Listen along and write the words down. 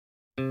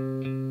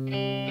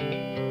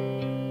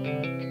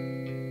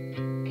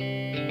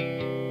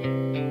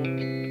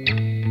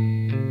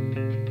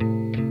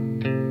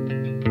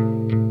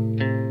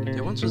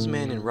Once was a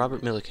man named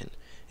Robert Millikan,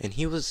 and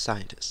he was a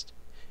scientist.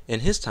 In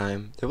his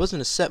time, there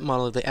wasn't a set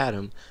model of the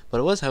atom, but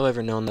it was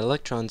however known that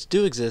electrons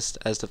do exist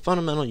as the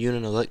fundamental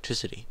unit of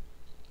electricity.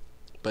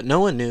 But no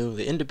one knew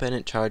the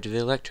independent charge of the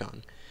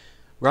electron.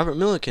 Robert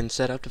Millikan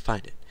set out to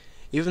find it.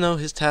 Even though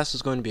his task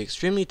was going to be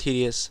extremely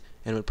tedious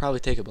and would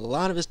probably take up a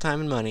lot of his time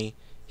and money,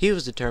 he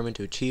was determined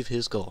to achieve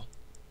his goal.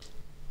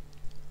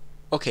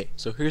 Okay,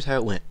 so here's how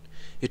it went.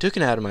 He took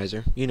an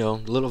atomizer, you know,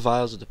 the little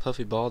vials with the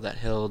puffy ball that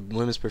held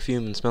women's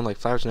perfume and smelled like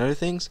flowers and other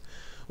things.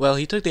 Well,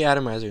 he took the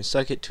atomizer and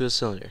stuck it to a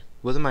cylinder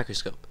with a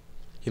microscope.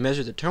 He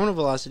measured the terminal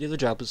velocity of the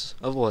droplets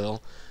of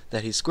oil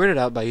that he squirted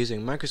out by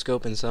using a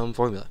microscope and some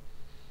formula.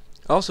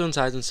 Also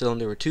inside the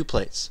cylinder were two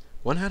plates.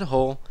 One had a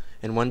hole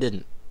and one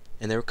didn't,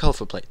 and they were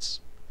colorful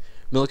plates.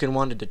 Millikan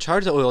wanted to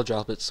charge the oil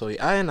droplets, so he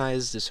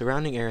ionized the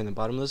surrounding air in the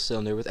bottom of the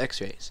cylinder with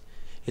X-rays.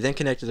 He then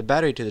connected the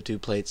battery to the two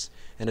plates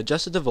and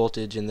adjusted the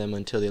voltage in them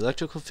until the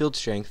electrical field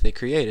strength they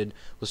created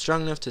was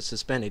strong enough to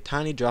suspend a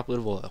tiny droplet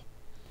of oil.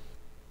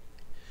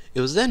 It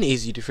was then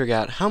easy to figure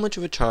out how much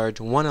of a charge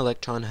one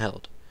electron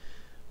held.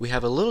 We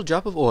have a little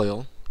drop of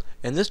oil,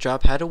 and this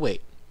drop had a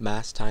weight,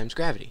 mass times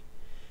gravity.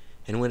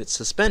 And when it's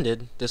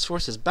suspended, this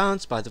force is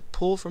balanced by the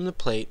pull from the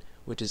plate,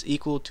 which is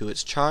equal to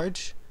its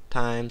charge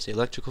times the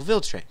electrical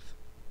field strength.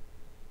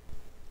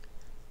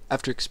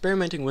 After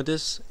experimenting with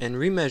this and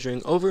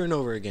remeasuring over and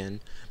over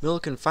again,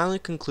 Millikan finally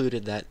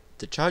concluded that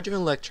the charge of an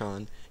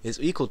electron is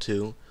equal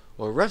to,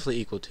 or roughly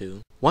equal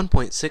to,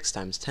 1.6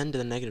 times 10 to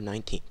the negative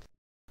 19th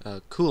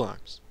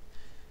coulombs.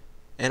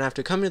 And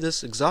after coming to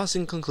this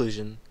exhausting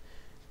conclusion,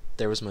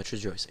 there was much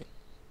rejoicing.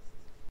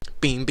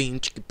 Bean bean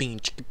chicka bean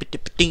chicka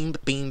bit bean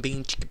bean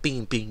bean chicka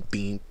bean bean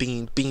bean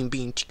bean bean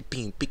bean chicka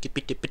bean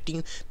bit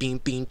bean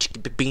bean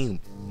chicka bean.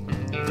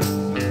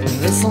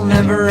 This'll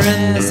never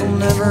end, this'll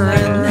never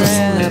end,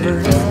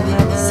 this'll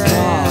never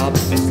stop,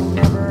 this'll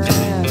never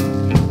end.